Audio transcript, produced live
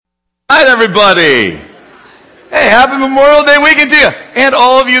Hi, everybody. Hey, happy Memorial Day weekend to you. And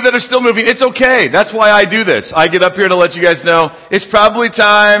all of you that are still moving. It's okay. That's why I do this. I get up here to let you guys know it's probably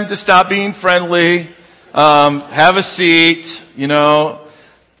time to stop being friendly. Have a seat,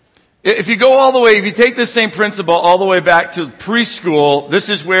 If you go all the way, if you take this same principle all the way back to preschool, this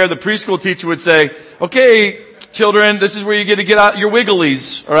is where the preschool teacher would say, okay, children, this is where you get to get out your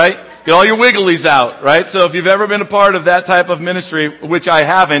wigglies, all right? Get all your wigglies out, right? So if you've ever been a part of that type of ministry, which I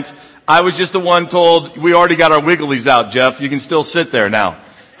haven't, I was just the one told, we already got our wigglies out, Jeff. You can still sit there now.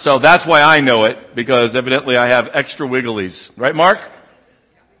 So that's why I know it, because evidently I have extra wigglies. Right, Mark?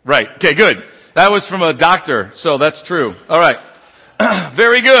 Right. Okay, good. That was from a doctor, so that's true. All right.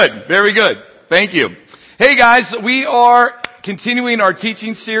 Very good. Very good. Thank you. Hey, guys, we are continuing our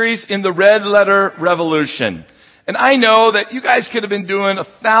teaching series in the Red Letter Revolution. And I know that you guys could have been doing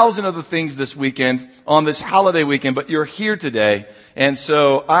 1,000 other things this weekend on this holiday weekend, but you're here today. And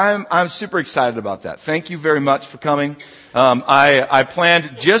so I'm super excited about that. Thank you very much for coming. I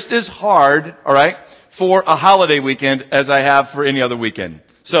planned just as hard, all right, for a holiday weekend as I have for any other weekend.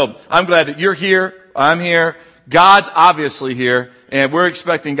 So I'm glad that you're here. I'm here. God's obviously here, and we're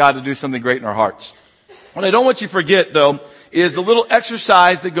expecting God to do something great in our hearts. What I don't want you to forget, though, is the little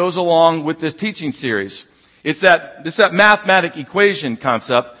exercise that goes along with this teaching series. It's that mathematic equation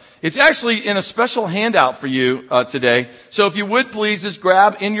concept. It's actually in a special handout for you today. So if you would please just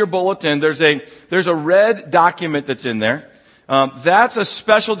grab in your bulletin, there's a red document that's in there. That's a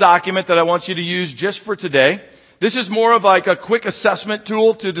special document that I want you to use just for today. This is more of like a quick assessment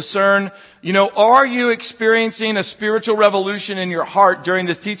tool to discern, are you experiencing a spiritual revolution in your heart during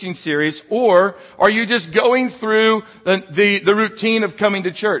this teaching series, or are you just going through the routine of coming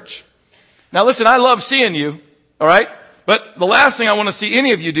to church? Now listen, I love seeing you, all right? But the last thing I want to see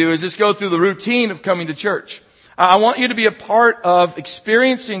any of you do is just go through the routine of coming to church. I want you to be a part of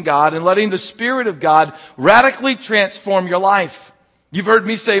experiencing God and letting the Spirit of God radically transform your life. You've heard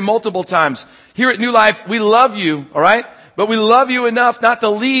me say multiple times, here at New Life, we love you, all right? But we love you enough not to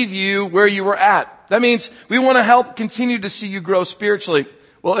leave you where you were at. That means we want to help continue to see you grow spiritually.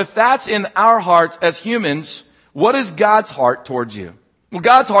 Well, if that's in our hearts as humans, what is God's heart towards you? Well,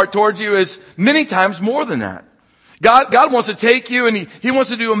 God's heart towards you is many times more than that. God wants to take you and He wants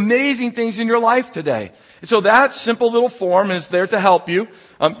to do amazing things in your life today. And so that simple little form is there to help you.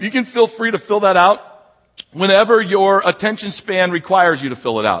 You can feel free to fill that out whenever your attention span requires you to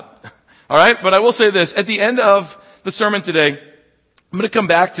fill it out. All right? But I will say this. At the end of the sermon today, I'm going to come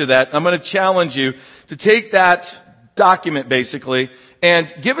back to that. I'm going to challenge you to take that document basically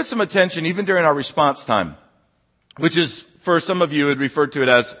and give it some attention even during our response time, which is, for some of you, would refer to it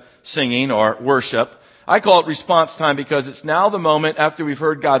as singing or worship. I call it response time because it's now the moment after we've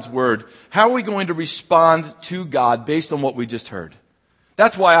heard God's word. How are we going to respond to God based on what we just heard?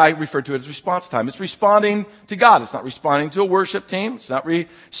 That's why I refer to it as response time. It's responding to God. It's not responding to a worship team. It's not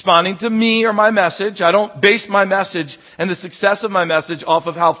responding to me or my message. I don't base my message and the success of my message off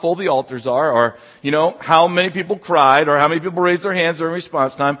of how full the altars are or, how many people cried or how many people raised their hands during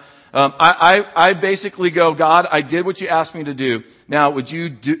response time. I basically go, God, I did what you asked me to do. Now, would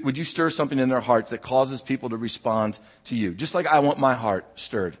you stir something in their hearts that causes people to respond to you? Just like I want my heart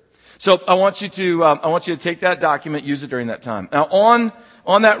stirred. So I want you to take that document, use it during that time. Now,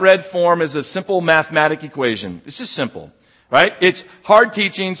 on that red form is a simple mathematic equation. It's just simple, right? It's hard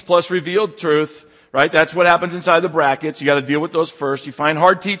teachings plus revealed truth. Right? That's what happens inside the brackets. You got to deal with those first. You find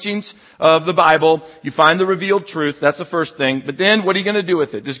hard teachings of the Bible. You find the revealed truth. That's the first thing. But then what are you going to do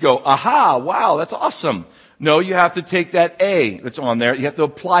with it? Just go, aha, wow, that's awesome. No, you have to take that A that's on there. You have to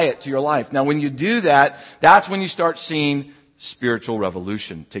apply it to your life. Now, when you do that, that's when you start seeing spiritual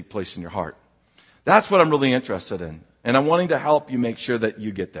revolution take place in your heart. That's what I'm really interested in. And I'm wanting to help you make sure that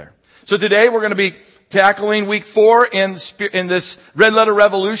you get there. So today we're going to be tackling week 4 in this Red Letter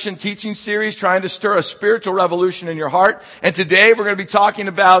Revolution teaching series, trying to stir a spiritual revolution in your heart. And today we're going to be talking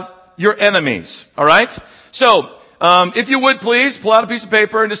about your enemies. All right? So, if you would please pull out a piece of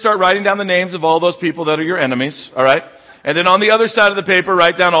paper and just start writing down the names of all those people that are your enemies. All right? And then on the other side of the paper,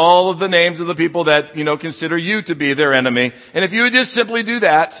 write down all of the names of the people that, consider you to be their enemy. And if you would just simply do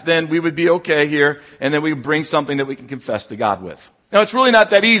that, then we would be okay here. And then we would bring something that we can confess to God with. Now, it's really not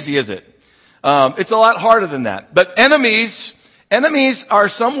that easy, is it? It's a lot harder than that. But enemies are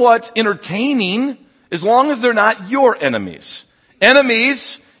somewhat entertaining as long as they're not your enemies.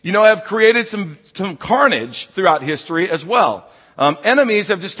 Enemies, have created some carnage throughout history as well. Enemies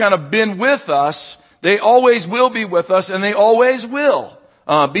have just kind of been with us. They always will be with us, and they always will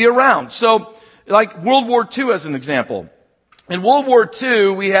be around. So, like World War II as an example. In World War II,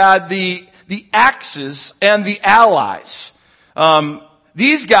 we had the Axis and the Allies.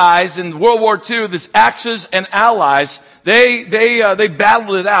 these guys in World War II, this Axis and Allies, they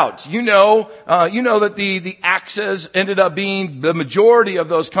battled it out. You know that the Axis ended up being the majority of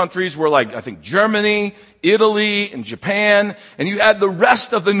those countries were like, I think, Germany, Italy, and Japan. And you had the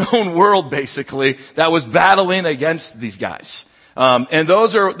rest of the known world, basically, that was battling against these guys. And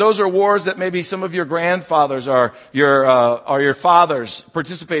those are wars that maybe some of your grandfathers or your fathers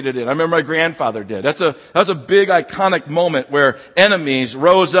participated in. I remember my grandfather did. That's a big iconic moment where enemies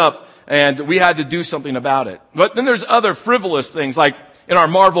rose up and we had to do something about it. But then there's other frivolous things like in our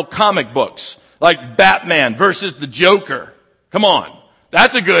Marvel comic books, like Batman versus the Joker. Come on.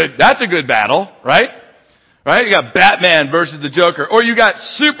 That's a good battle, right? Right? You got Batman versus the Joker, or you got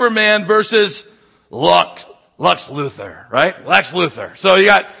Superman versus Lex Luthor, right? Lex Luthor. So you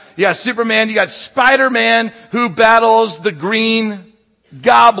got Superman, you got Spider-Man who battles the Green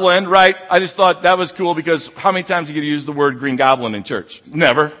Goblin, right? I just thought that was cool because how many times are you going to use the word Green Goblin in church?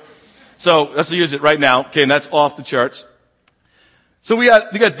 Never. So let's use it right now. Okay, and that's off the charts. So you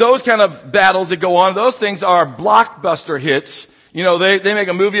got those kind of battles that go on. Those things are blockbuster hits. You know, they make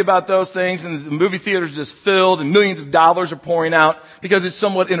a movie about those things and the movie theater's just filled and millions of dollars are pouring out because it's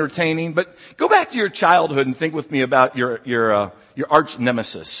somewhat entertaining. But go back to your childhood and think with me about your arch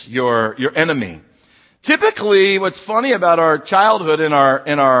nemesis, your enemy. Typically, what's funny about our childhood and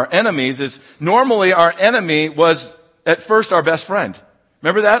our enemies is normally our enemy was at first our best friend.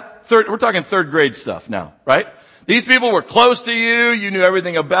 Remember that? We're talking third grade stuff now, right? These people were close to you. You knew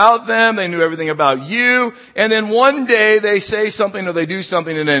everything about them. They knew everything about you. And then one day they say something or they do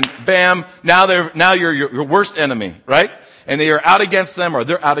something and then bam, now you're your worst enemy, right? And they are out against them or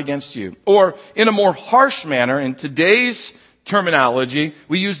they're out against you. Or in a more harsh manner, in today's terminology,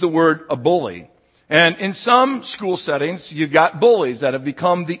 we use the word a bully. And in some school settings, you've got bullies that have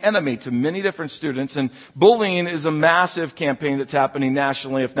become the enemy to many different students. And bullying is a massive campaign that's happening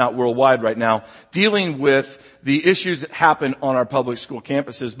nationally, if not worldwide right now, dealing with the issues that happen on our public school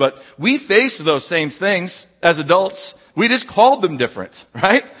campuses. But we face those same things as adults. We just called them different,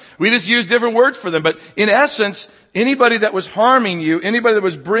 right? We just used different words for them. But in essence, anybody that was harming you, anybody that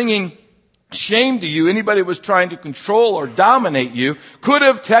was bringing shame to you, anybody that was trying to control or dominate you could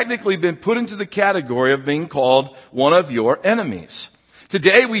have technically been put into the category of being called one of your enemies.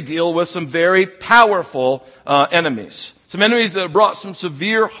 Today we deal with some very powerful enemies. Some enemies that have brought some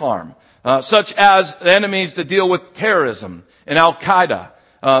severe harm, such as the enemies that deal with terrorism and Al-Qaeda.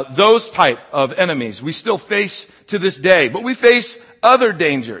 Those type of enemies we still face to this day. But we face other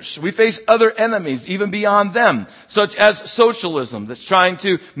dangers. We face other enemies even beyond them, such as socialism that's trying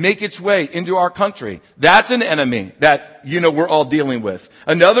to make its way into our country. That's an enemy that, we're all dealing with.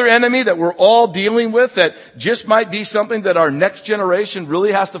 Another enemy that we're all dealing with that just might be something that our next generation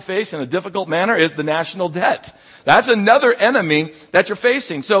really has to face in a difficult manner is the national debt. That's another enemy that you're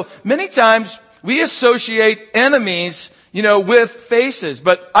facing. So many times we associate enemies with faces,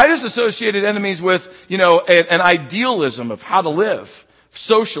 but I just associated enemies with, an idealism of how to live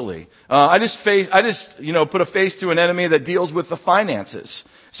socially. I just put a face to an enemy that deals with the finances.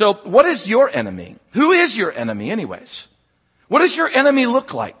 So what is your enemy? Who is your enemy anyways? What does your enemy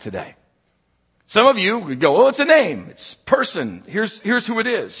look like today? Some of you would go, it's a name. It's person. Here's who it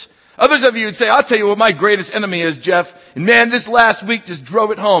is. Others of you would say, I'll tell you what my greatest enemy is, Jeff. And man, this last week just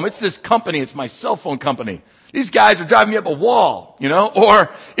drove it home. It's this company. It's my cell phone company. These guys are driving me up a wall,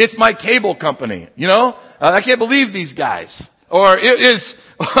 or it's my cable company, I can't believe these guys. Or it is,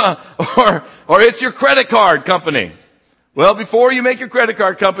 or it's your credit card company. Well, before you make your credit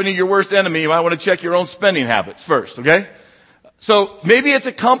card company your worst enemy, you might want to check your own spending habits first, okay? So maybe it's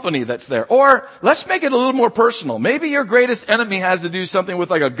a company that's there. Or let's make it a little more personal. Maybe your greatest enemy has to do something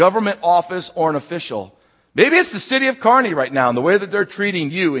with like a government office or an official. Maybe it's the city of Kearney right now and the way that they're treating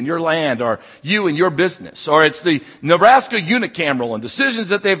you and your land or you and your business. Or it's the Nebraska unicameral and decisions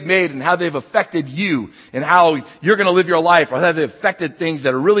that they've made and how they've affected you and how you're going to live your life or how they've affected things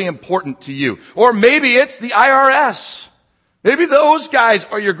that are really important to you. Or maybe it's the IRS. Maybe those guys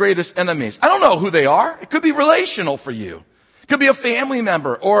are your greatest enemies. I don't know who they are. It could be relational for you. It could be a family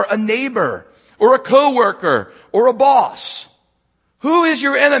member or a neighbor or a coworker or a boss. Who is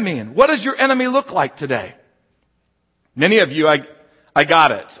your enemy and what does your enemy look like today? Many of you, I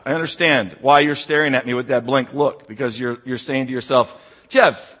got it. I understand why you're staring at me with that blank look because you're saying to yourself,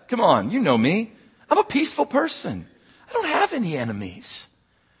 Jeff, come on, you know me. I'm a peaceful person. I don't have any enemies.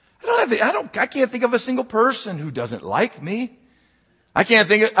 I can't think of a single person who doesn't like me. I can't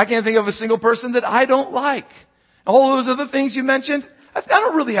think of a single person that I don't like. All those other things you mentioned, I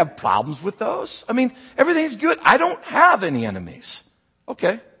don't really have problems with those. I mean, everything's good. I don't have any enemies.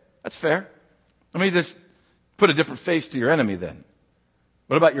 Okay, that's fair. Let me just put a different face to your enemy then.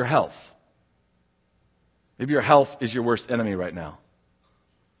 What about your health? Maybe your health is your worst enemy right now.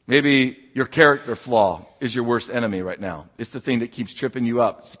 Maybe your character flaw is your worst enemy right now. It's the thing that keeps tripping you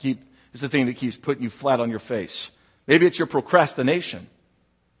up. It's the thing that keeps putting you flat on your face. Maybe it's your procrastination.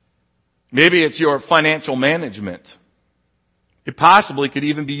 Maybe it's your financial management. It possibly could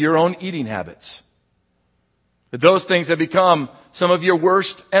even be your own eating habits. But those things have become some of your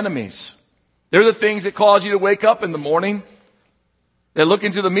worst enemies. They're the things that cause you to wake up in the morning, that look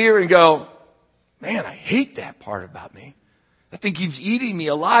into the mirror and go, man, I hate that part about me. That thing keeps eating me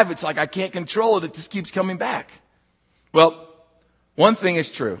alive. It's like I can't control it. It just keeps coming back. Well, one thing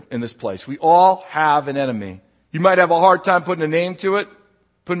is true in this place. We all have an enemy. You might have a hard time putting a name to it,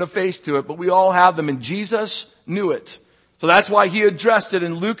 putting a face to it, but we all have them, and Jesus knew it. So that's why he addressed it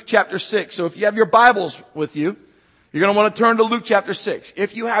in Luke chapter 6. So if you have your Bibles with you, you're going to want to turn to Luke chapter 6.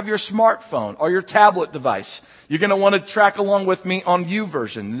 If you have your smartphone or your tablet device, you're going to want to track along with me on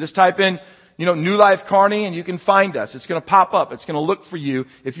YouVersion. Just type in, New Life Kearney, and you can find us. It's going to pop up. It's going to look for you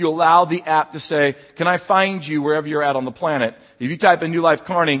if you allow the app to say, can I find you wherever you're at on the planet? If you type in New Life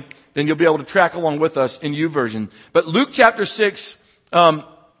Kearney, then you'll be able to track along with us in YouVersion. But Luke chapter 6,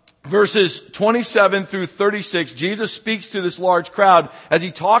 verses 27 through 36, Jesus speaks to this large crowd as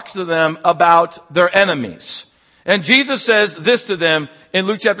he talks to them about their enemies. And Jesus says this to them in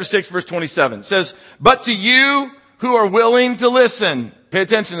Luke chapter 6, verse 27. It says, but to you who are willing to listen, pay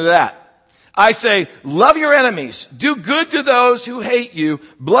attention to that. I say, love your enemies, do good to those who hate you,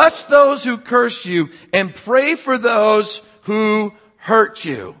 bless those who curse you, and pray for those who hurt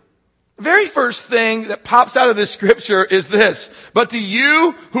you. The very first thing that pops out of this scripture is this, but to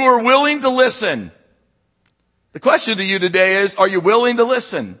you who are willing to listen. The question to you today is, are you willing to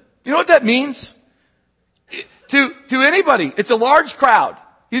listen? You know what that means? To anybody. It's a large crowd.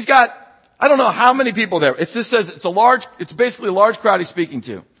 He's got, I don't know how many people there. It just says it's basically a large crowd he's speaking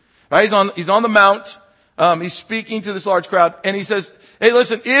to. Right? He's on the mount. He's speaking to this large crowd, and he says, hey,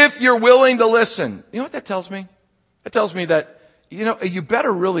 listen, if you're willing to listen, you know what that tells me? That tells me that, you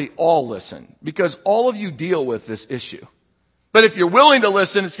better really all listen, because all of you deal with this issue. But if you're willing to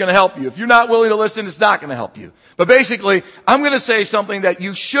listen, it's going to help you. If you're not willing to listen, it's not going to help you. But basically, I'm going to say something that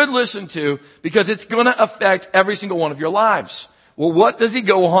you should listen to because it's going to affect every single one of your lives. Well, what does he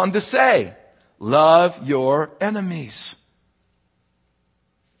go on to say? Love your enemies.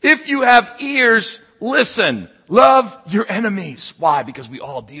 If you have ears, listen. Love your enemies. Why? Because we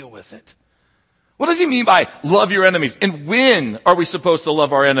all deal with it. What does he mean by love your enemies? And when are we supposed to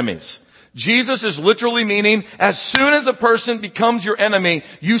love our enemies? Jesus is literally meaning as soon as a person becomes your enemy,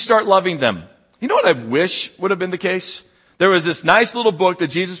 you start loving them. You know what I wish would have been the case? There was this nice little book that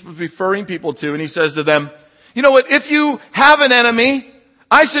Jesus was referring people to, and he says to them, you know what, if you have an enemy,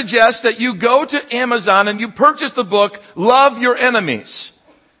 I suggest that you go to Amazon and you purchase the book, Love Your Enemies.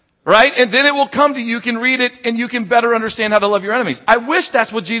 Right? And then it will come to you. You can read it and you can better understand how to love your enemies. I wish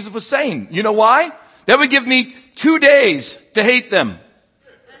that's what Jesus was saying. You know why? That would give me 2 days to hate them.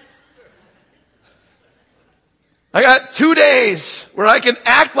 I got 2 days where I can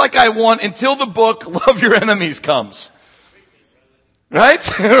act like I want until the book Love Your Enemies comes.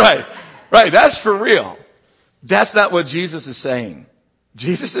 Right? Right. That's for real. That's not what Jesus is saying.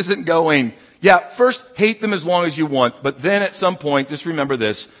 Jesus isn't going, first hate them as long as you want, but then at some point, just remember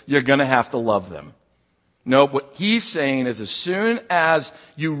this, you're going to have to love them. No, what he's saying is as soon as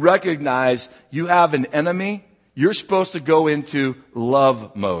you recognize you have an enemy, you're supposed to go into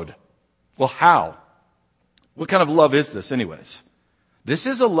love mode. Well, how? What kind of love is this anyways? This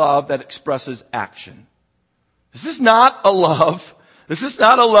is a love that expresses action. This is not a love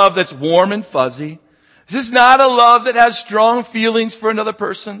that's warm and fuzzy. This is not a love that has strong feelings for another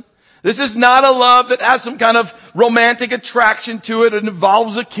person. This is not a love that has some kind of romantic attraction to it and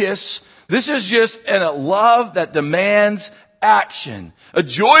involves a kiss. This is just a love that demands action. A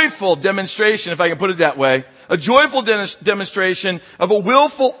joyful demonstration, if I can put it that way. A joyful demonstration of a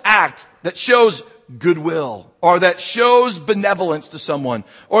willful act that shows goodwill, or that shows benevolence to someone,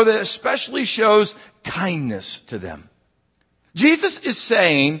 or that especially shows kindness to them. Jesus is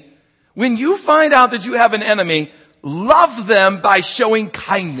saying, when you find out that you have an enemy, love them by showing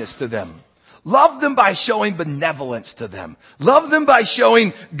kindness to them. Love them by showing benevolence to them. Love them by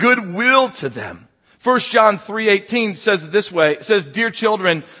showing goodwill to them. 1 John 3:18 says it this way. It says, dear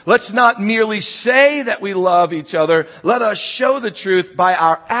children, let's not merely say that we love each other. Let us show the truth by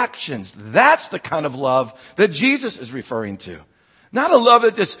our actions. That's the kind of love that Jesus is referring to. Not a love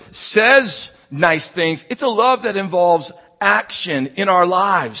that just says nice things. It's a love that involves action in our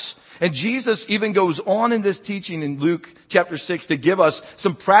lives. And Jesus even goes on in this teaching in Luke chapter 6 to give us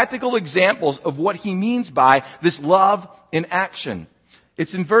some practical examples of what he means by this love in action.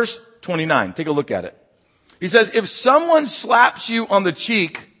 It's in verse 29. Take a look at it. He says, if someone slaps you on the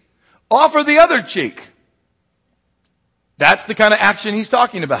cheek, offer the other cheek. That's the kind of action he's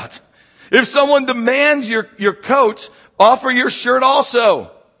talking about. If someone demands your coat, offer your shirt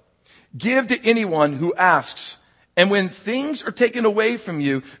also. Give to anyone who asks. And when things are taken away from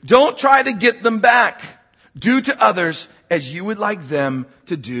you, don't try to get them back. Do to others as you would like them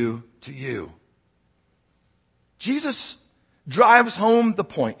to do to you. Jesus drives home the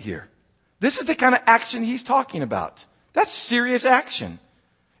point here. This is the kind of action he's talking about. That's serious action.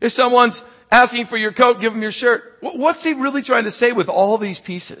 If someone's asking for your coat, give them your shirt. What's he really trying to say with all these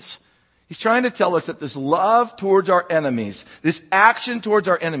pieces? He's trying to tell us that this love towards our enemies, this action towards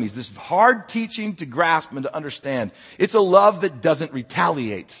our enemies, this hard teaching to grasp and to understand, it's a love that doesn't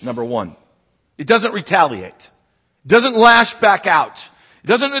retaliate, number one. It doesn't retaliate. It doesn't lash back out. It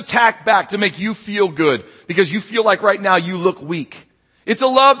doesn't attack back to make you feel good because you feel like right now you look weak. It's a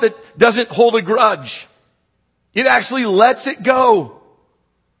love that doesn't hold a grudge. It actually lets it go.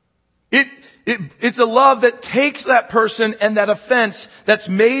 It's a love that takes that person and that offense that's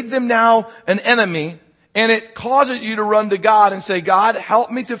made them now an enemy, and it causes you to run to God and say, God,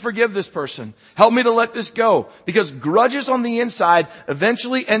 help me to forgive this person. Help me to let this go. Because grudges on the inside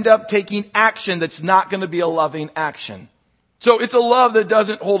eventually end up taking action that's not going to be a loving action. So it's a love that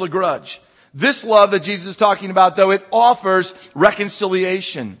doesn't hold a grudge. This love that Jesus is talking about, though, it offers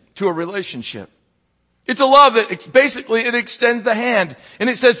reconciliation to a relationship. It's a love that it extends the hand. And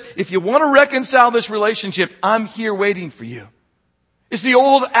it says, if you want to reconcile this relationship, I'm here waiting for you. It's the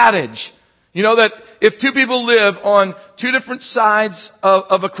old adage, that if two people live on two different sides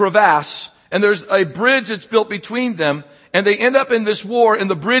of a crevasse, and there's a bridge that's built between them, and they end up in this war, and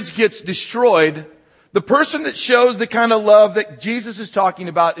the bridge gets destroyed, the person that shows the kind of love that Jesus is talking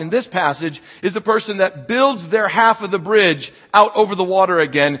about in this passage is the person that builds their half of the bridge out over the water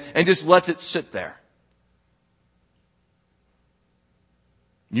again and just lets it sit there.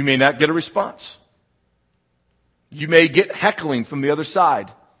 You may not get a response. You may get heckling from the other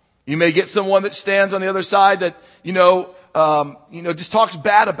side. You may get someone that stands on the other side that, just talks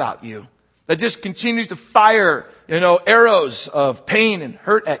bad about you. That just continues to fire, arrows of pain and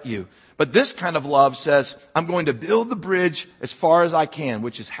hurt at you. But this kind of love says, I'm going to build the bridge as far as I can,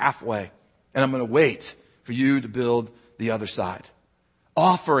 which is halfway. And I'm going to wait for you to build the other side.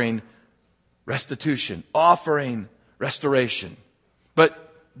 Offering restitution. Offering restoration.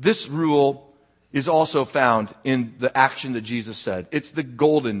 But this rule is also found in the action that Jesus said. It's the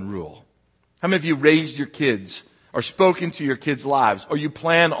golden rule. How many of you raised your kids or spoken to your kids' lives, or you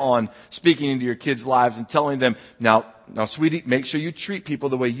plan on speaking into your kids' lives and telling them, now, sweetie, make sure you treat people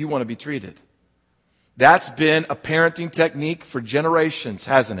the way you want to be treated. That's been a parenting technique for generations,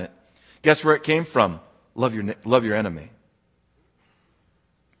 hasn't it? Guess where it came from? Love your enemy.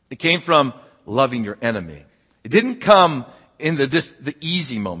 It came from loving your enemy. It didn't come in the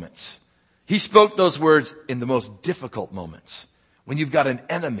easy moments. He spoke those words in the most difficult moments. When you've got an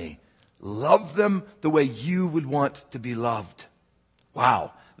enemy, love them the way you would want to be loved.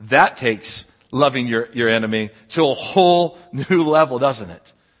 Wow. That takes loving your enemy to a whole new level, doesn't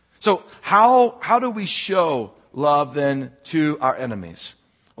it? So how do we show love then to our enemies?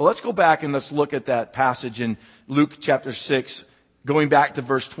 Well, let's go back and let's look at that passage in Luke chapter 6. Going back to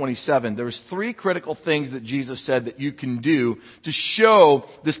verse 27, there's 3 critical things that Jesus said that you can do to show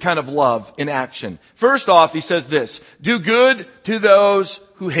this kind of love in action. First off, he says this, do good to those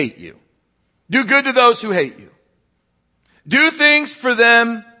who hate you. Do good to those who hate you. Do things for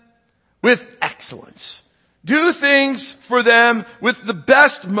them with excellence. Do things for them with the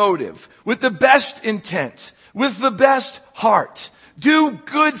best motive, with the best intent, with the best heart. Do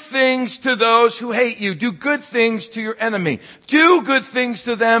good things to those who hate you. Do good things to your enemy. Do good things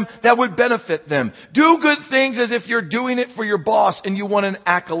to them that would benefit them. Do good things as if you're doing it for your boss and you want an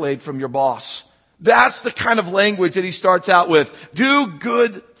accolade from your boss. That's the kind of language that he starts out with. Do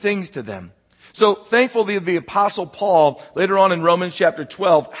good things to them. So thankfully, the Apostle Paul, later on in Romans chapter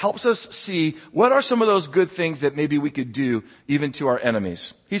 12, helps us see what are some of those good things that maybe we could do even to our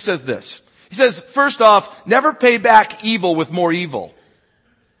enemies. He says this. He says, first off, never pay back evil with more evil.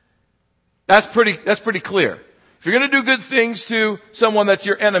 That's pretty clear. If you're going to do good things to someone that's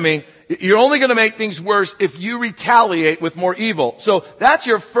your enemy, you're only going to make things worse if you retaliate with more evil. So that's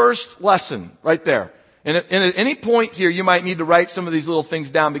your first lesson right there. And at any point here, you might need to write some of these little things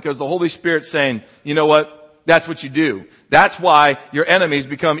down because the Holy Spirit's saying, you know what? That's what you do. That's why your enemies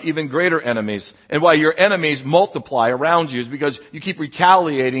become even greater enemies. And why your enemies multiply around you is because you keep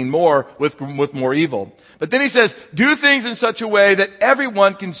retaliating more with more evil. But then he says, do things in such a way that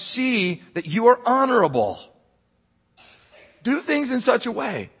everyone can see that you are honorable. do things in such a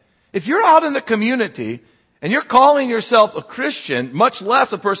way. If you're out in the community and you're calling yourself a Christian, much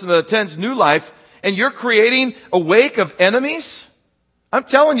less a person that attends New Life, and you're creating a wake of enemies, I'm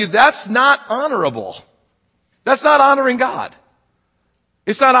telling you, that's not honorable. That's not honoring God.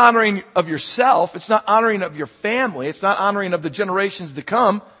 It's not honoring of yourself. It's not honoring of your family. It's not honoring of the generations to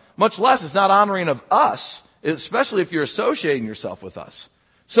come. Much less, it's not honoring of us, especially if you're associating yourself with us.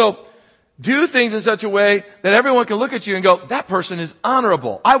 So, do things in such a way that everyone can look at you and go, that person is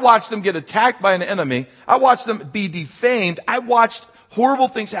honorable. I watched them get attacked by an enemy. I watched them be defamed. I watched horrible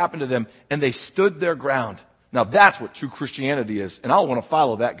things happen to them, and they stood their ground. Now, that's what true Christianity is, and I don't want to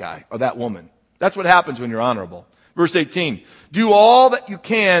follow that guy or that woman. That's what happens when you're honorable. Verse 18, do all that you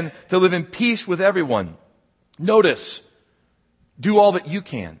can to live in peace with everyone. Notice, do all that you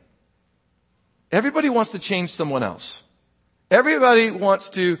can. Everybody wants to change someone else. Everybody wants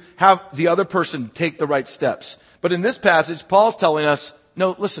to have the other person take the right steps. But in this passage, Paul's telling us,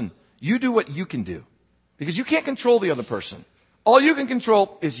 no, listen, you do what you can do. Because you can't control the other person. All you can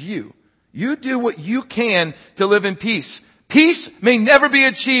control is you. You do what you can to live in peace. Peace may never be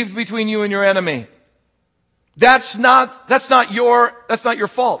achieved between you and your enemy. That's not your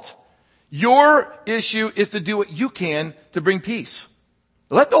fault. Your issue is to do what you can to bring peace.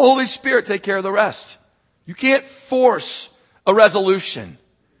 Let the Holy Spirit take care of the rest. You can't force a resolution.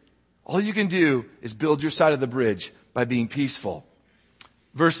 All you can do is build your side of the bridge by being peaceful.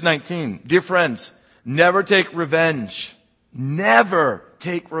 Verse 19, dear friends, never take revenge. Never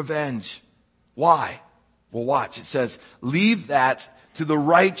take revenge. Why? Well, watch. It says, leave that to the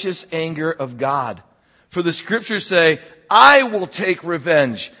righteous anger of God. For the scriptures say, I will take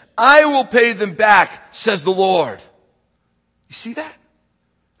revenge. I will pay them back, says the Lord. You see that?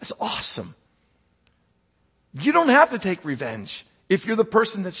 That's awesome. You don't have to take revenge if you're the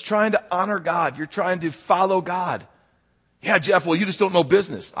person that's trying to honor God. You're trying to follow God. Yeah, Jeff, well, you just don't know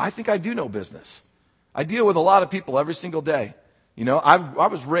business. I think I do know business. I deal with a lot of people every single day. You know, I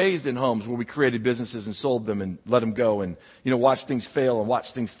was raised in homes where we created businesses and sold them and let them go and, watch things fail and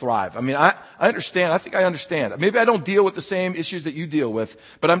watch things thrive. I mean, I understand. I think I understand. Maybe I don't deal with the same issues that you deal with,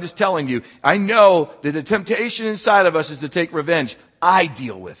 but I'm just telling you, I know that the temptation inside of us is to take revenge. I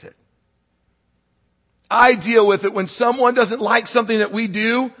deal with it. I deal with it when someone doesn't like something that we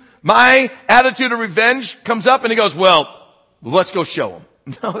do. My attitude of revenge comes up and he goes, well, let's go show them.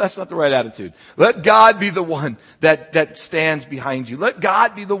 No, that's not the right attitude. Let God be the one that stands behind you. Let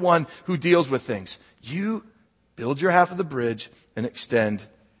God be the one who deals with things. You build your half of the bridge and extend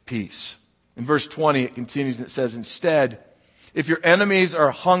peace. In verse 20, it continues and it says, instead, if your enemies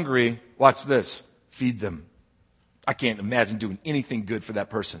are hungry, watch this, feed them. I can't imagine doing anything good for that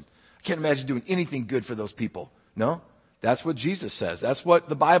person. I can't imagine doing anything good for those people. No? That's what Jesus says. That's what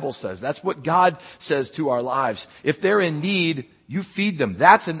the Bible says. That's what God says to our lives. If they're in need, you feed them.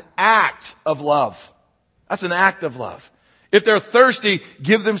 That's an act of love. That's an act of love. If they're thirsty,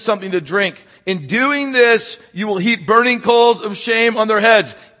 give them something to drink. In doing this, you will heap burning coals of shame on their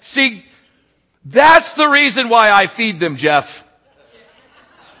heads. See, that's the reason why I feed them, Jeff.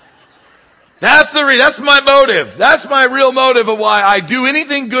 That's my motive. That's my real motive of why I do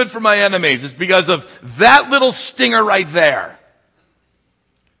anything good for my enemies. It's because of that little stinger right there.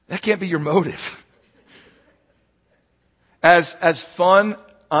 That can't be your motive. As fun,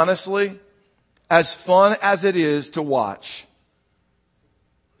 honestly, as fun as it is to watch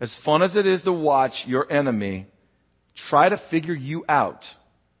your enemy try to figure you out.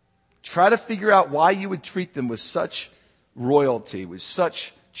 Try to figure out why you would treat them with such royalty, with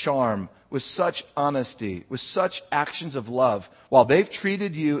such charm, with such honesty, with such actions of love, while they've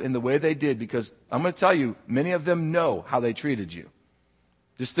treated you in the way they did, because I'm going to tell you, many of them know how they treated you.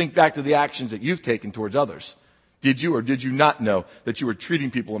 Just think back to the actions that you've taken towards others. Did you or did you not know that you were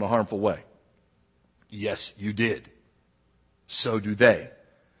treating people in a harmful way? Yes, you did. So do they.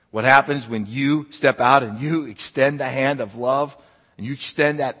 What happens when you step out and you extend the hand of love, and you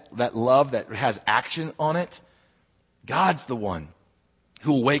extend that love that has action on it? God's the one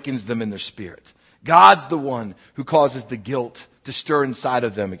who awakens them in their spirit. God's the one who causes the guilt to stir inside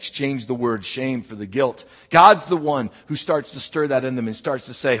of them. Exchange the word shame for the guilt. God's the one who starts to stir that in them and starts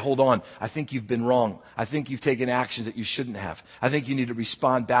to say, hold on, I think you've been wrong. I think you've taken actions that you shouldn't have. I think you need to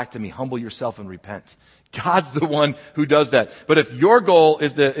respond back to me. Humble yourself and repent. God's the one who does that. But if your goal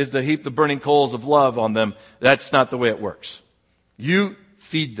is to heap the burning coals of love on them, that's not the way it works. You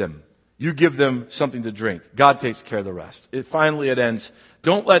feed them. You give them something to drink. God takes care of the rest. Finally, it ends,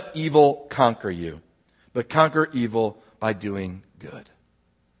 don't let evil conquer you, but conquer evil by doing good.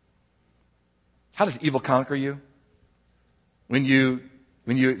 How does evil conquer you? When you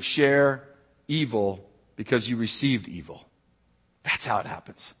share evil because you received evil. That's how it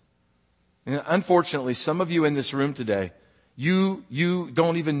happens. And unfortunately, some of you in this room today, you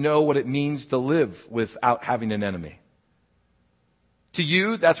don't even know what it means to live without having an enemy. To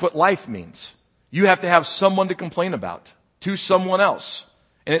you, that's what life means. You have to have someone to complain about to someone else.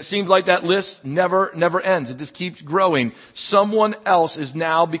 And it seems like that list never ends. It just keeps growing. Someone else is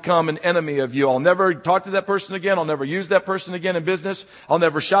now become an enemy of you. I'll never talk to that person again. I'll never use that person again in business. I'll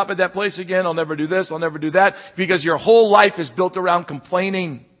never shop at that place again. I'll never do this. I'll never do that. Because your whole life is built around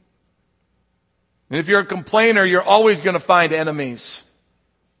complaining. And if you're a complainer, you're always going to find enemies.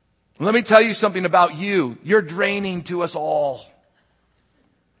 Let me tell you something about you. You're draining to us all.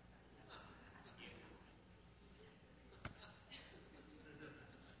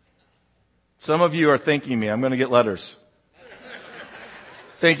 Some of you are thanking me. I'm going to get letters.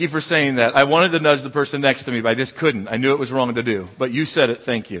 Thank you for saying that. I wanted to nudge the person next to me, but I just couldn't. I knew it was wrong to do. But you said it.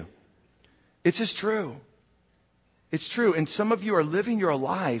 Thank you. It's just true. It's true. And some of you are living your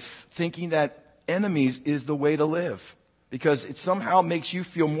life thinking that enemies is the way to live because it somehow makes you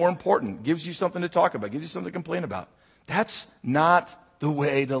feel more important, gives you something to talk about, gives you something to complain about. That's not the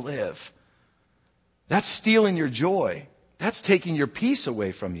way to live. That's stealing your joy. That's taking your peace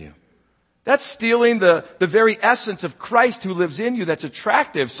away from you. That's stealing the very essence of Christ who lives in you that's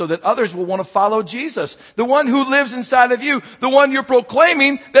attractive so that others will want to follow Jesus. The one who lives inside of you. The one you're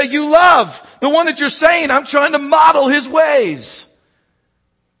proclaiming that you love. The one that you're saying, I'm trying to model his ways.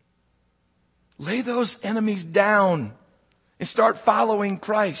 Lay those enemies down and start following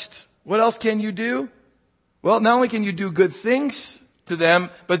Christ. What else can you do? Well, not only can you do good things to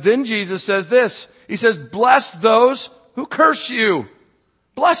them, but then Jesus says this. He says, bless those who curse you.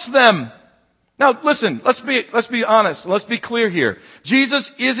 Bless them. Now, listen, let's be honest. Let's be clear here.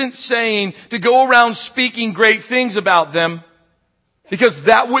 Jesus isn't saying to go around speaking great things about them because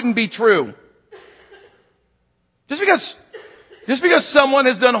that wouldn't be true. Just because someone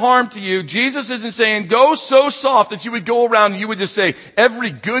has done harm to you, Jesus isn't saying go so soft that you would go around and you would just say every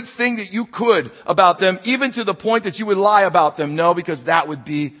good thing that you could about them, even to the point that you would lie about them. No, because that would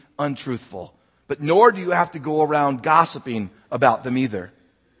be untruthful. But nor do you have to go around gossiping about them either.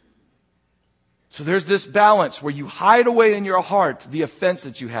 So there's this balance where you hide away in your heart the offense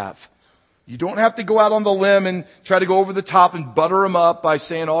that you have. You don't have to go out on the limb and try to go over the top and butter them up by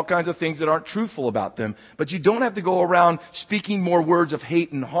saying all kinds of things that aren't truthful about them. But you don't have to go around speaking more words of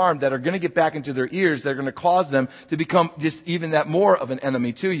hate and harm that are going to get back into their ears, that are going to cause them to become just even that more of an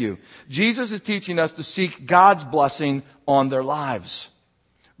enemy to you. Jesus is teaching us to seek God's blessing on their lives.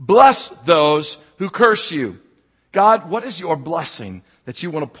 Bless those who curse you. God, what is your blessing that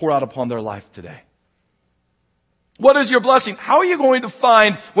you want to pour out upon their life today? What is your blessing? How are you going to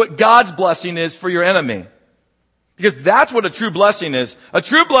find what God's blessing is for your enemy? Because that's what a true blessing is. A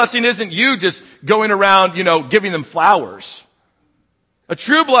true blessing isn't you just going around, giving them flowers. A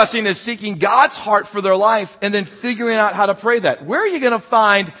true blessing is seeking God's heart for their life and then figuring out how to pray that. Where are you going to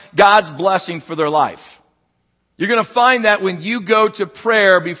find God's blessing for their life? You're going to find that when you go to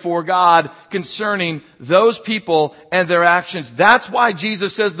prayer before God concerning those people and their actions. That's why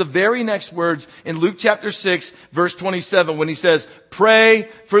Jesus says the very next words in Luke chapter 6, verse 27, when he says, pray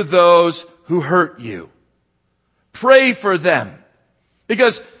for those who hurt you. Pray for them.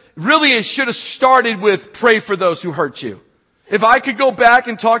 Because really it should have started with pray for those who hurt you. If I could go back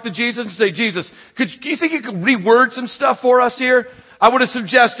and talk to Jesus and say, Jesus, do you think you could reword some stuff for us here? I would have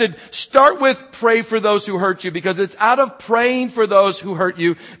suggested start with pray for those who hurt you, because it's out of praying for those who hurt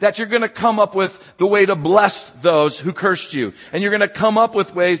you that you're going to come up with the way to bless those who cursed you. And you're going to come up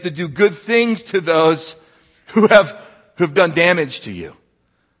with ways to do good things to those who've done damage to you.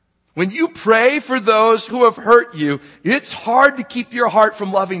 When you pray for those who have hurt you, it's hard to keep your heart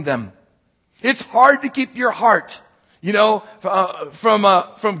from loving them. It's hard to keep your heart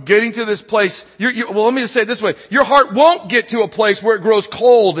from getting to this place. Well, let me just say it this way. Your heart won't get to a place where it grows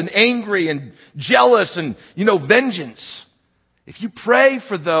cold and angry and jealous and, vengeance. If you pray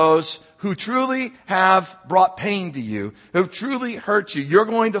for those who truly have brought pain to you, who have truly hurt you, you're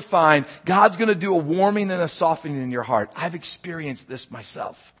going to find God's going to do a warming and a softening in your heart. I've experienced this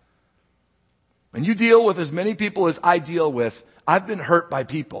myself. When you deal with as many people as I deal with, I've been hurt by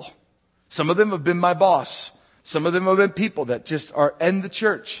people. Some of them have been my boss. Some of them have been people that just are in the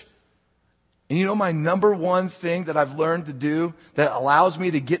church. And my number one thing that I've learned to do that allows me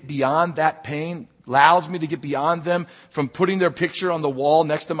to get beyond that pain, allows me to get beyond them from putting their picture on the wall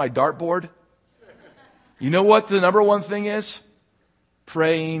next to my dartboard. You know what the number one thing is?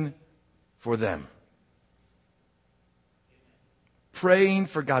 Praying for them. Praying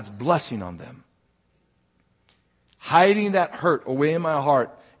for God's blessing on them. hiding that hurt away in my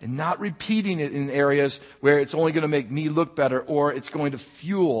heart and not repeating it in areas where it's only going to make me look better or it's going to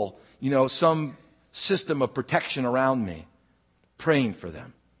fuel, some system of protection around me. Praying for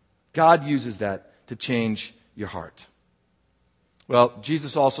them. God uses that to change your heart. Well,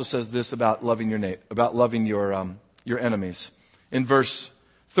 Jesus also says this about loving your enemies. In verse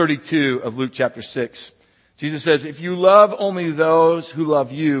 32 of Luke chapter 6, Jesus says, if you love only those who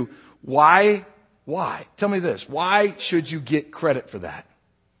love you, why? Tell me this. Why should you get credit for that?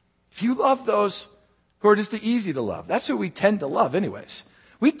 If you love those who are just easy to love, that's who we tend to love anyways.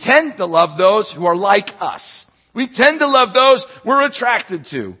 We tend to love those who are like us. We tend to love those we're attracted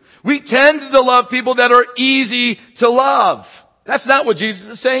to. We tend to love people that are easy to love. That's not what Jesus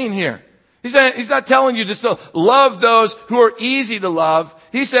is saying here. He's not telling you just to love those who are easy to love.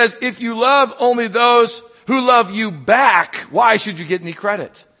 He says, if you love only those who love you back, why should you get any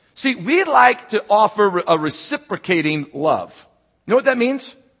credit? See, we like to offer a reciprocating love. You know what that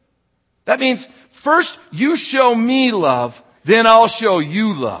means? That means first you show me love, then I'll show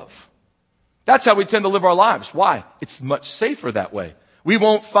you love. That's how we tend to live our lives. Why? It's much safer that way. We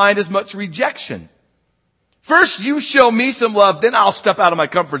won't find as much rejection. First, you show me some love, then I'll step out of my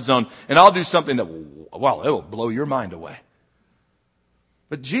comfort zone and I'll do something that, it will blow your mind away.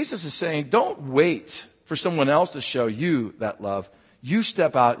 But Jesus is saying, don't wait for someone else to show you that love. You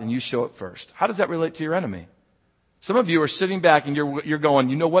step out and you show it first. How does that relate to your enemy? Some of you are sitting back and you're going,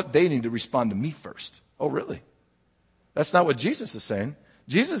 you know what? They need to respond to me first. Oh, really? That's not what Jesus is saying.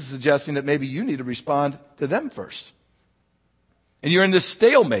 Jesus is suggesting that maybe you need to respond to them first. And you're in this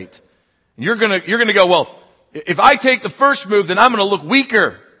stalemate. And you're gonna go, well, if I take the first move, then I'm gonna look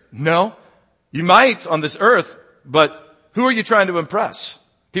weaker. No. You might on this earth, but who are you trying to impress?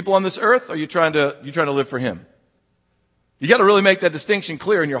 People on this earth, or are you trying to live for Him? You gotta really make that distinction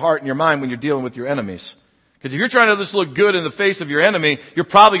clear in your heart and your mind when you're dealing with your enemies. Because if you're trying to just look good in the face of your enemy, you're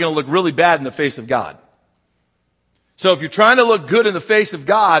probably gonna look really bad in the face of God. So if you're trying to look good in the face of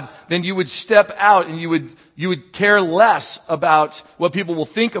God, then you would step out and you would care less about what people will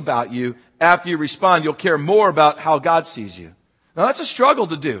think about you after you respond. You'll care more about how God sees you. Now that's a struggle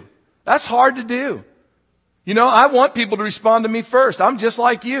to do. That's hard to do. I want people to respond to me first. I'm just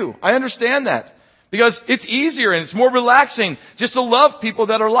like you. I understand that. Because it's easier and it's more relaxing just to love people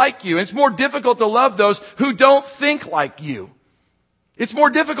that are like you. And it's more difficult to love those who don't think like you. It's more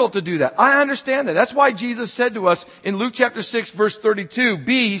difficult to do that. I understand that. That's why Jesus said to us in Luke chapter 6 verse 32b,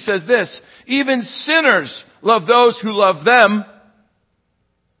 He says this, even sinners love those who love them.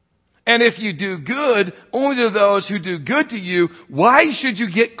 And if you do good only to those who do good to you, why should you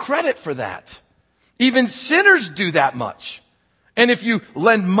get credit for that? Even sinners do that much. And if you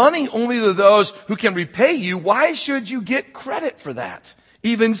lend money only to those who can repay you, why should you get credit for that?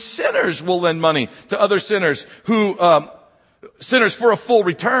 Even sinners will lend money to other sinners sinners for a full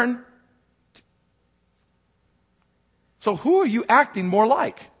return. So who are you acting more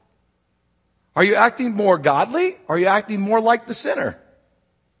like? Are you acting more godly? Or are you acting more like the sinner?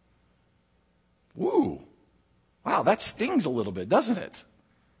 Woo. Wow, that stings a little bit, doesn't it?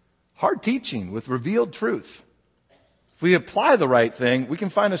 Hard teaching with revealed truth. If we apply the right thing, we can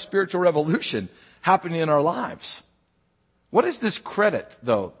find a spiritual revolution happening in our lives. What is this credit,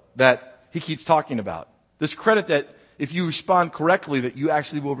 though, that he keeps talking about? This credit that if you respond correctly, that you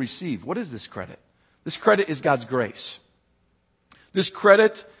actually will receive. What is this credit? This credit is God's grace. This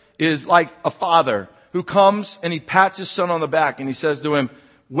credit is like a father who comes and he pats his son on the back and he says to him,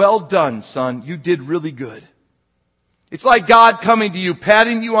 well done, son, you did really good. It's like God coming to you,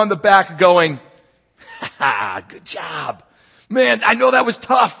 patting you on the back, going, good job. Man, I know that was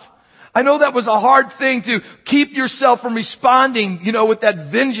tough. I know that was a hard thing to keep yourself from responding, with that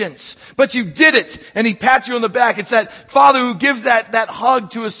vengeance. But you did it. And he pats you on the back. It's that father who gives that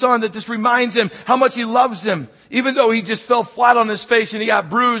hug to his son that just reminds him how much he loves him. Even though he just fell flat on his face and he got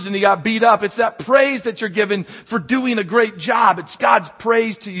bruised and he got beat up. It's that praise that you're given for doing a great job. It's God's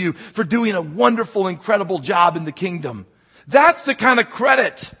praise to you for doing a wonderful, incredible job in the kingdom. That's the kind of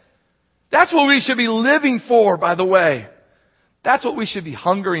credit. That's what we should be living for, by the way. That's what we should be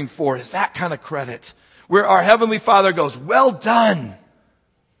hungering for, is that kind of credit. Where our Heavenly Father goes, well done.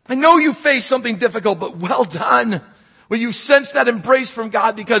 I know you faced something difficult, but well done. Well, you sense that embrace from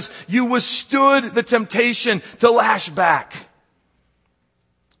God because you withstood the temptation to lash back.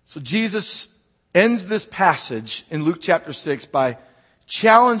 So Jesus ends this passage in Luke chapter 6 by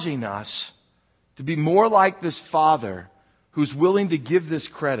challenging us to be more like this Father who's willing to give this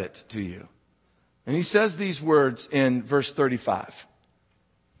credit to you. And he says these words in verse 35.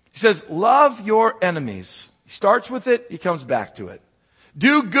 He says, love your enemies. He starts with it, he comes back to it.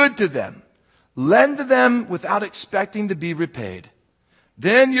 Do good to them. Lend to them without expecting to be repaid.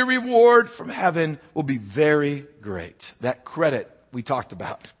 Then your reward from heaven will be very great. That credit we talked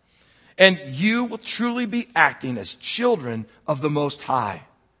about. And you will truly be acting as children of the Most High.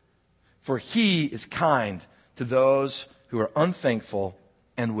 For He is kind to those who are unthankful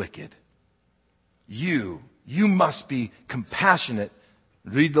and wicked. You must be compassionate.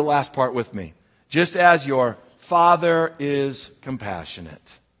 Read the last part with me. Just as your Father is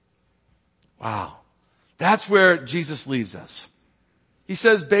compassionate. Wow. That's where Jesus leaves us. He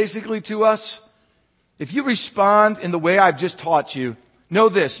says basically to us, if you respond in the way I've just taught you, know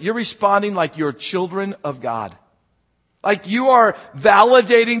this, you're responding like you're children of God. Like you are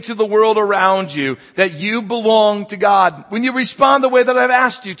validating to the world around you that you belong to God when you respond the way that I've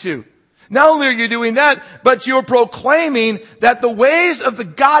asked you to. Not only are you doing that, but you're proclaiming that the ways of the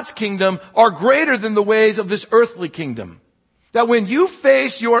God's kingdom are greater than the ways of this earthly kingdom. That when you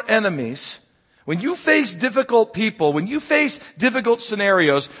face your enemies, when you face difficult people, when you face difficult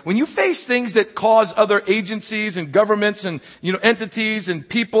scenarios, when you face things that cause other agencies and governments and, entities and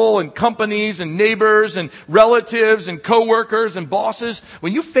people and companies and neighbors and relatives and coworkers and bosses,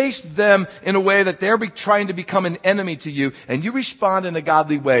 when you face them in a way that they're trying to become an enemy to you and you respond in a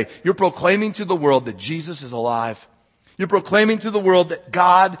godly way, you're proclaiming to the world that Jesus is alive. You're proclaiming to the world that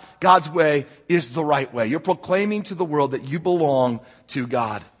God's way is the right way. You're proclaiming to the world that you belong to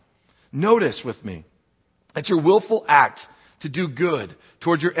God. Notice with me that your willful act to do good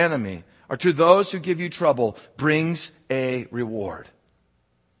towards your enemy or to those who give you trouble brings a reward.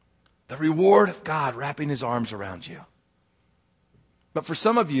 The reward of God wrapping His arms around you. But for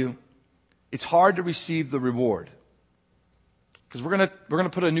some of you, it's hard to receive the reward. Because we're going to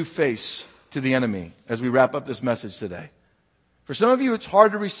put a new face to the enemy as we wrap up this message today. For some of you, it's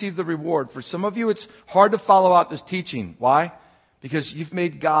hard to receive the reward. For some of you, it's hard to follow out this teaching. Why? Because you've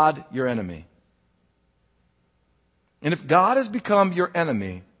made God your enemy. And if God has become your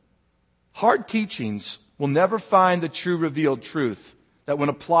enemy, hard teachings will never find the true revealed truth that when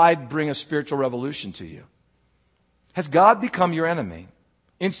applied bring a spiritual revolution to you. Has God become your enemy?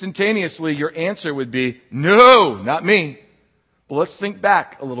 Instantaneously, your answer would be, no, not me. Well, let's think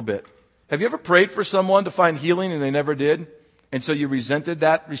back a little bit. Have you ever prayed for someone to find healing and they never did? And so you resented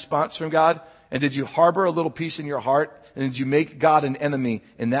that response from God? And did you harbor a little peace in your heart? And did you make God an enemy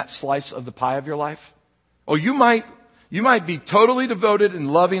in that slice of the pie of your life? Oh, you might be totally devoted and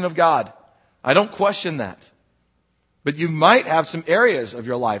loving of God. I don't question that. But you might have some areas of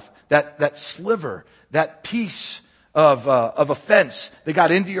your life, that sliver, that piece of offense that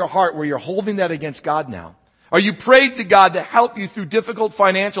got into your heart where you're holding that against God now. Or you prayed to God to help you through difficult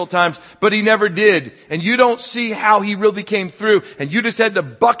financial times, but He never did. And you don't see how He really came through. And you just had to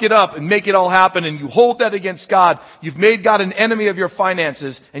buck it up and make it all happen. And you hold that against God. You've made God an enemy of your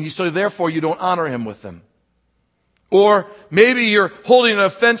finances. And so therefore you don't honor Him with them. Or maybe you're holding an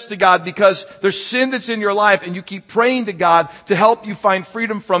offense to God because there's sin that's in your life and you keep praying to God to help you find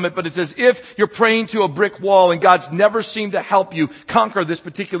freedom from it. But it's as if you're praying to a brick wall and God's never seemed to help you conquer this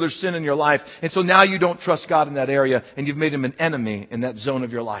particular sin in your life. And so now you don't trust God in that area and you've made Him an enemy in that zone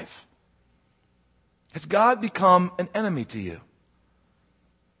of your life. Has God become an enemy to you?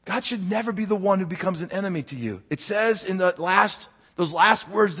 God should never be the one who becomes an enemy to you. It says in those last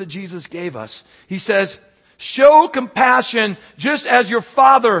words that Jesus gave us, He says, show compassion just as your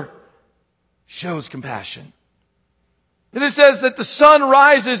Father shows compassion. And it says that the sun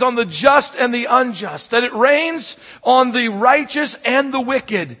rises on the just and the unjust, that it rains on the righteous and the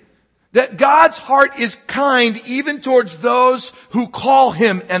wicked, that God's heart is kind even towards those who call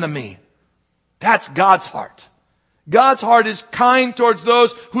Him enemy. That's God's heart. God's heart is kind towards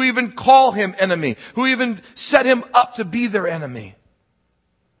those who even call Him enemy, who even set Him up to be their enemy.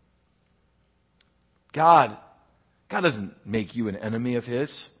 God doesn't make you an enemy of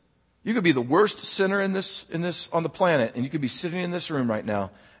His. You could be the worst sinner in this on the planet, and you could be sitting in this room right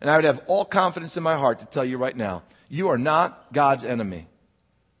now, and I would have all confidence in my heart to tell you right now, you are not God's enemy.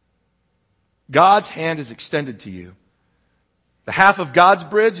 God's hand is extended to you. The half of God's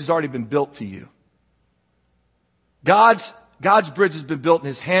bridge has already been built to you. God's bridge has been built and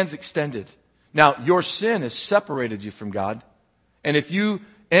His hand's extended. Now, your sin has separated you from God, and if you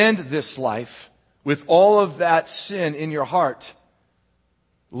end this life with all of that sin in your heart,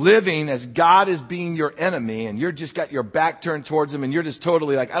 living as God is being your enemy, and you're just got your back turned towards Him, and you're just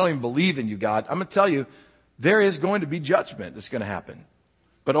totally like, I don't even believe in you, God. I'm going to tell you, there is going to be judgment that's going to happen.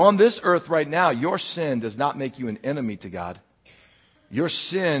 But on this earth right now, your sin does not make you an enemy to God. Your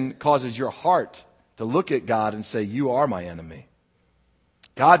sin causes your heart to look at God and say, you are my enemy.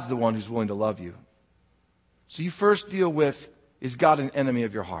 God's the one who's willing to love you. So you first deal with, is God an enemy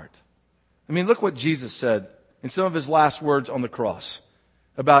of your heart? I mean, look what Jesus said in some of his last words on the cross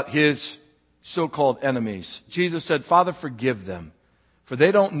about his so-called enemies. Jesus said, Father, forgive them, for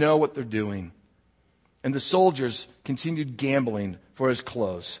they don't know what they're doing. And the soldiers continued gambling for his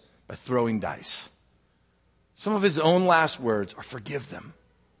clothes by throwing dice. Some of his own last words are, forgive them.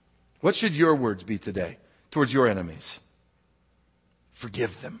 What should your words be today towards your enemies?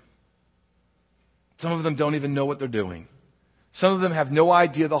 Forgive them. Some of them don't even know what they're doing. Some of them have no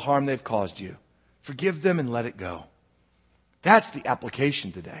idea the harm they've caused you. Forgive them and let it go. That's the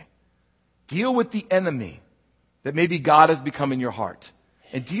application today. Deal with the enemy that maybe God has become in your heart.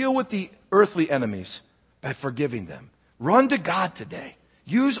 And deal with the earthly enemies by forgiving them. Run to God today.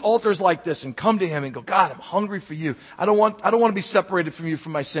 Use altars like this and come to him and go, God, I'm hungry for you. I don't want to be separated from you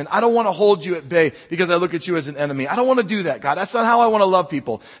from my sin. I don't want to hold you at bay because I look at you as an enemy. I don't want to do that, God. That's not how I want to love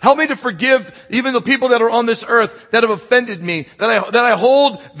people. Help me to forgive even the people that are on this earth that have offended me, that I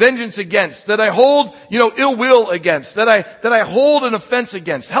hold vengeance against, that I hold, ill will against, that I hold an offense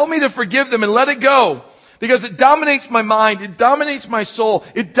against. Help me to forgive them and let it go. Because it dominates my mind, it dominates my soul,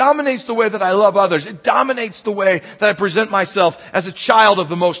 it dominates the way that I love others, it dominates the way that I present myself as a child of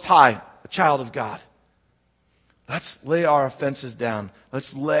the Most High, a child of God. Let's lay our offenses down.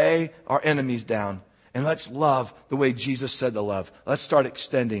 Let's lay our enemies down. And let's love the way Jesus said to love. Let's start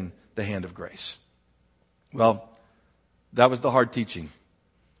extending the hand of grace. Well, that was the hard teaching.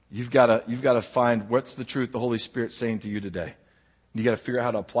 You've got to find what's the truth the Holy Spirit's saying to you today. You got to figure out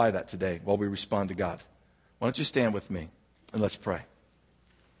how to apply that today while we respond to God. Why don't you stand with me and let's pray.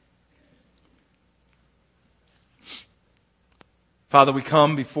 Father, we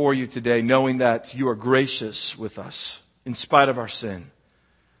come before you today knowing that you are gracious with us in spite of our sin.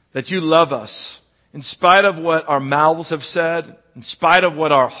 That you love us in spite of what our mouths have said, in spite of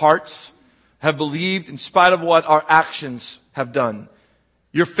what our hearts have believed, in spite of what our actions have done.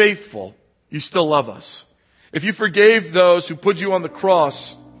 You're faithful. You still love us. If you forgave those who put you on the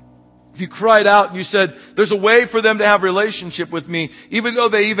cross, if you cried out and you said, there's a way for them to have relationship with me, even though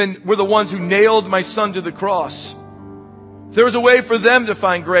they even were the ones who nailed my son to the cross. If there was a way for them to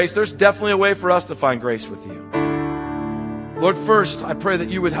find grace, there's definitely a way for us to find grace with you. Lord, first, I pray that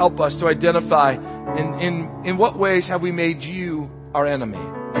you would help us to identify in what ways have we made you our enemy.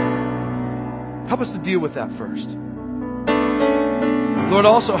 Help us to deal with that first. Lord,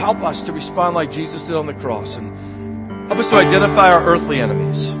 also help us to respond like Jesus did on the cross and help us to identify our earthly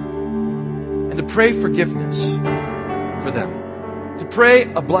enemies. And to pray forgiveness for them. To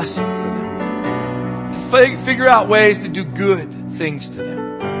pray a blessing for them. To figure out ways to do good things to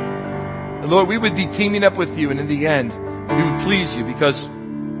them. And Lord, we would be teaming up with you, and in the end, we would please you because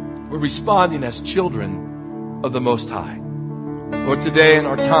we're responding as children of the Most High. Lord, today in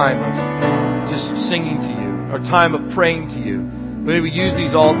our time of just singing to you, our time of praying to you, may we use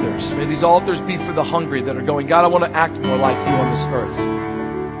these altars. May these altars be for the hungry that are going, God, I want to act more like you on this earth.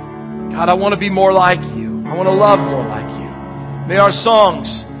 God, I want to be more like you. I want to love more like you. May our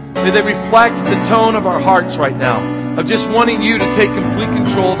songs, may they reflect the tone of our hearts right now, of just wanting you to take complete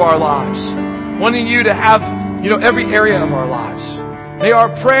control of our lives, wanting you to have, every area of our lives. May our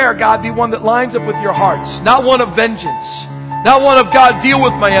prayer, God, be one that lines up with your hearts, not one of vengeance, not one of, God, deal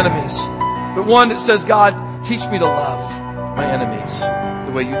with my enemies, but one that says, God, teach me to love my enemies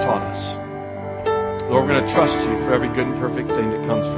the way you taught us. Lord, we're going to trust you for every good and perfect thing that comes from